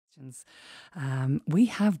We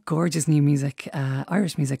have gorgeous new music,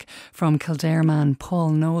 Irish music, from Kildare man Paul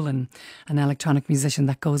Nolan, an electronic musician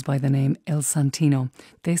that goes by the name ilsantino.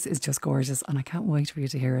 This is just gorgeous and I can't wait for you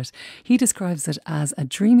to hear it. He describes it as a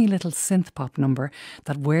dreamy little synth pop number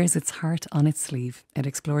that wears its heart on its sleeve. It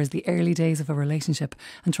explores the early days of a relationship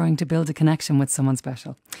and trying to build a connection with someone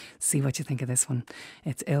special. See what you think of this one.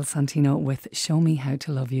 It's ilsantino with Show Me How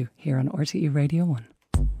to Love You here on RTE Radio 1.